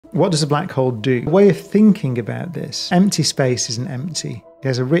What does a black hole do? A way of thinking about this: empty space isn't empty. It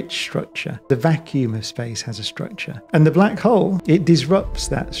has a rich structure. The vacuum of space has a structure. And the black hole, it disrupts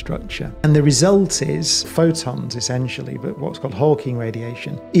that structure. And the result is photons, essentially, but what's called Hawking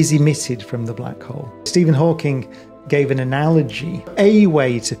radiation, is emitted from the black hole. Stephen Hawking gave an analogy. A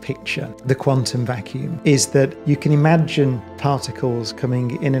way to picture the quantum vacuum is that you can imagine particles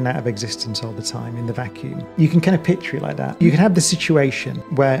coming in and out of existence all the time in the vacuum. You can kind of picture it like that. You can have the situation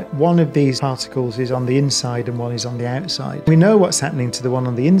where one of these particles is on the inside and one is on the outside. We know what's happening to the one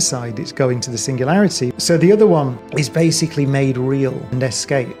on the inside. It's going to the singularity. So the other one is basically made real and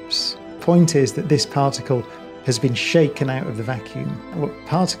escapes. Point is that this particle has been shaken out of the vacuum. What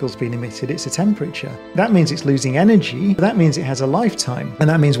particle's been emitted? It's a temperature. That means it's losing energy. That means it has a lifetime. And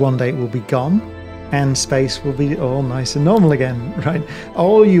that means one day it will be gone and space will be all nice and normal again, right?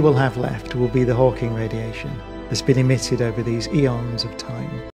 All you will have left will be the Hawking radiation that's been emitted over these eons of time.